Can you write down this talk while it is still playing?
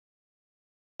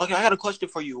Okay, I got a question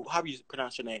for you. How do you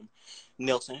pronounce your name?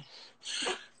 Nelson.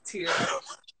 Tiara.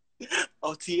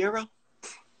 Oh, Tiara?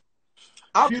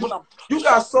 You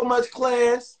got so much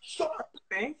class.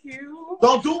 Thank you.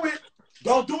 Don't do it.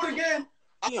 Don't do it again.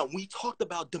 Yeah, we talked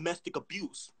about domestic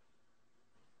abuse.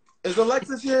 Is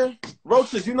Alexis here?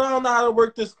 Roaches, you know I don't know how to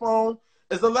work this phone.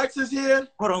 Is Alexis here?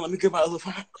 Hold on, let me get my other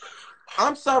phone.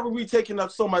 I'm sorry we taking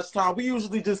up so much time. We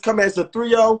usually just come as a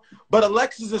trio, but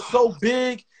Alexis is so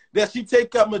big that she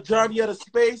take up majority of the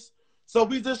space. So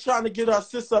we just trying to get our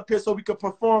sis up here so we can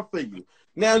perform for you.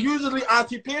 Now, usually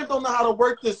Auntie Pam don't know how to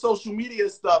work this social media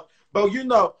stuff, but you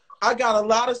know, I got a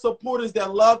lot of supporters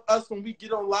that love us when we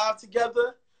get on live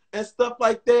together and stuff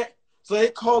like that. So they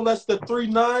call us the 3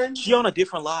 9. She on a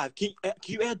different live. Can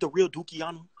you add the real Dookie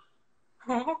on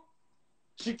her?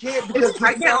 She can't because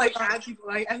I can't like add people.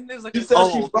 Like I think there's like. She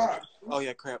said she's fine. Oh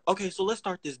yeah, crap. Okay, so let's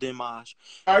start this then, Maj.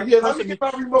 All right, yeah, let me get my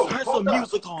remote. Turn some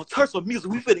music on. Turn some music.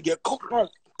 We finna get cooked on.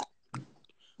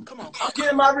 Come on. I'm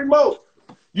getting my remote.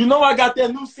 You know I got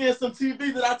that new CSM TV.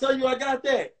 Did I tell you I got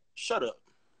that? Shut up.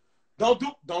 Don't do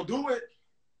it.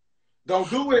 Don't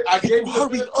do it. I gave you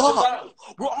hurry up.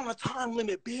 We're on a time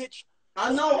limit, bitch.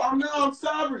 I know. I'm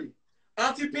sorry.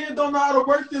 Auntie Pam don't know how to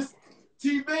work this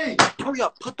TV. Hurry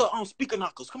up. Put the speaker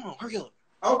knuckles. Come on, hurry up.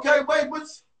 Okay, wait.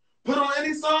 Put on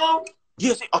any song?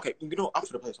 Yes. Okay. You know, I'm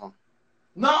gonna play a song.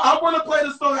 No, I want to play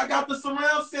the song. I got the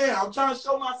surround sound. I'm trying to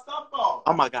show my stuff off.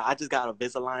 Oh my god, I just got a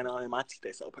Invisalign on and my teeth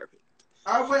are so perfect.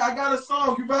 All right, wait. I got a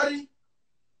song. You ready?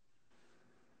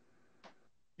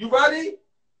 You ready?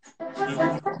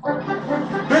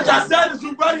 Bitch, I said, is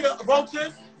you ready,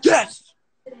 roaches? Yes.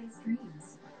 Today's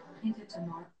dreams into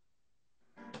tomorrow.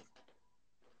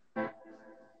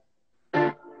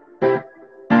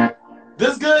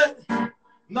 This good?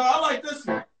 No, I like this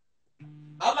one.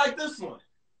 I like this one.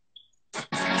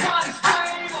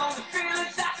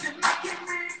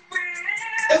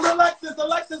 It's Alexis.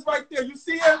 Alexis right there. You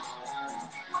see her?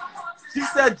 She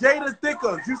said Jada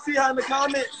Thickums. You see her in the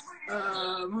comments?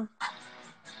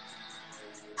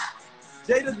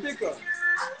 Jada Thickums.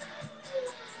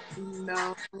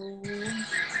 No.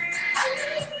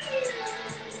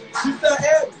 She said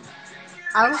Abby.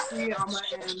 I don't see it on my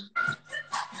end.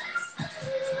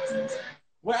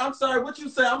 Wait, I'm sorry. What you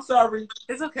say? I'm sorry.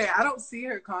 It's okay. I don't see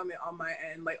her comment on my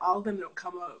end. Like all of them don't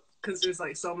come up because there's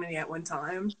like so many at one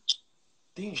time.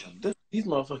 Damn, these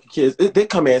motherfucking kids, they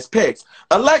come as pigs.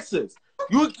 Alexis,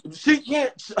 she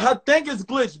can't. Her thing is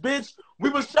glitched, bitch. We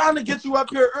was trying to get you up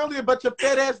here earlier, but your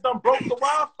fat ass done broke the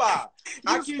Wi-Fi.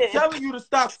 I keep telling you to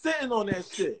stop sitting on that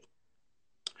shit.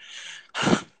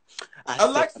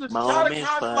 Alexis, try to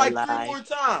comment like 3 more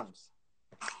times.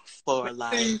 For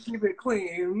life. Keep it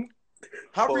clean.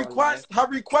 Her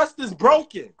request is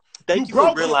broken. Thank you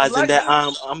for realizing that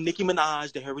I'm Nicki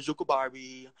Minaj, the Harajuku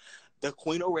Barbie, the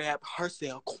queen of rap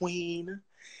herself, queen,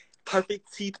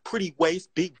 perfect teeth, pretty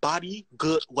waist, big body,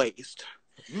 good waist.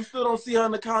 You still don't see her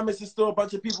in the comments. There's still a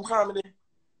bunch of people commenting.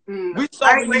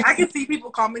 I can see people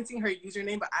commenting her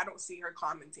username, but I don't see her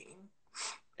commenting.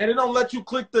 And it don't let you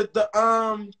click the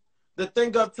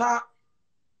thing up top.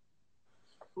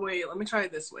 Wait, let me try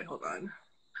it this way. Hold on.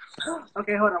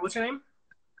 Okay, hold on. What's your name?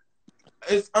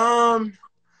 It's Jada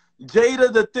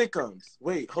the Thickums.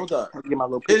 Wait, hold up. Get my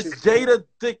little picture. It's Jada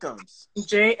Thickums.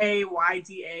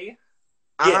 Jayda.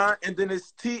 Yeah. And then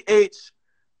it's THICKUMSS.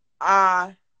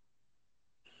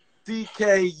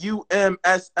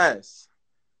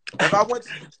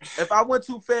 If I went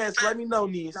too fast, let me know,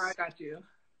 niece. I got you.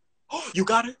 You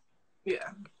got it?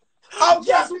 Yeah. Oh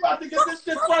yes, we about to get this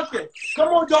shit funky. Come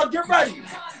on, y'all, get ready.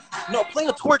 No, play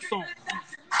a twerk song.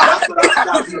 That's what I'm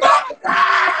talking about.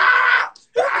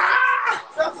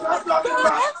 That's what I'm talking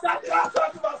about. That's what I'm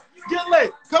talking about. Get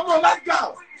lit. Come on, let's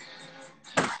go.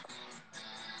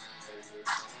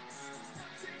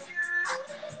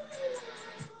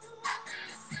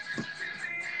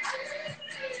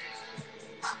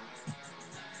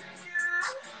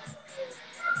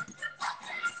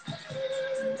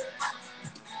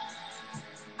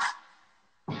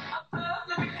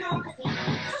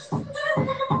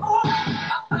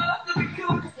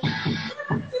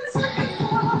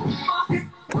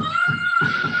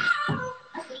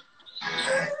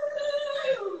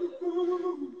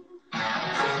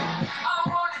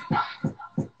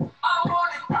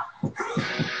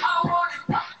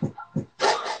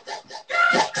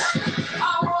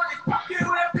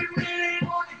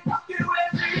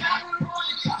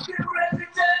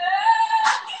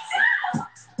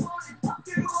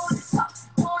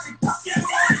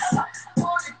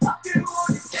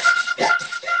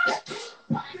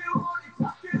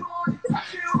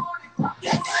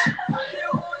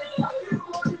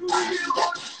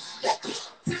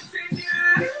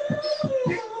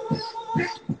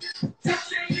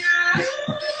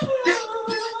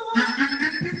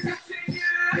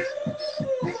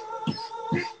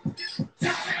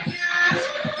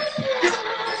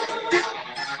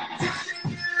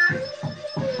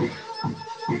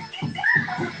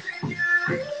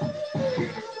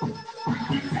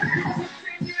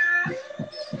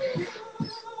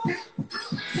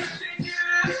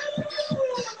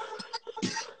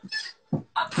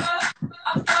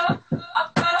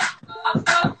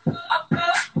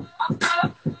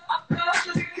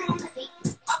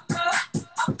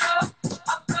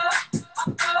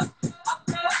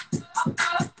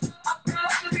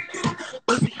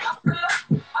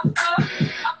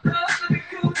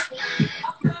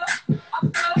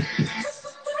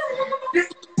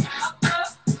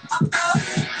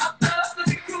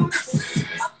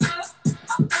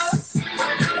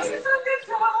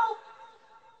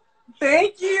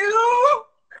 you.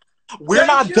 We're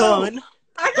not you. done.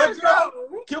 I gotta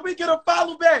go. Can we get a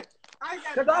follow back? I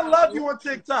Because gotta I love you on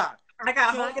TikTok. I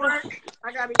got homework.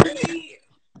 I gotta eat.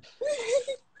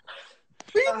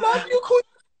 We love you, Queen.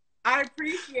 I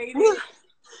appreciate it.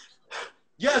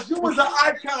 Yes, you was an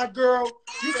icon, girl.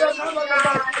 You better not let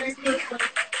nobody take this.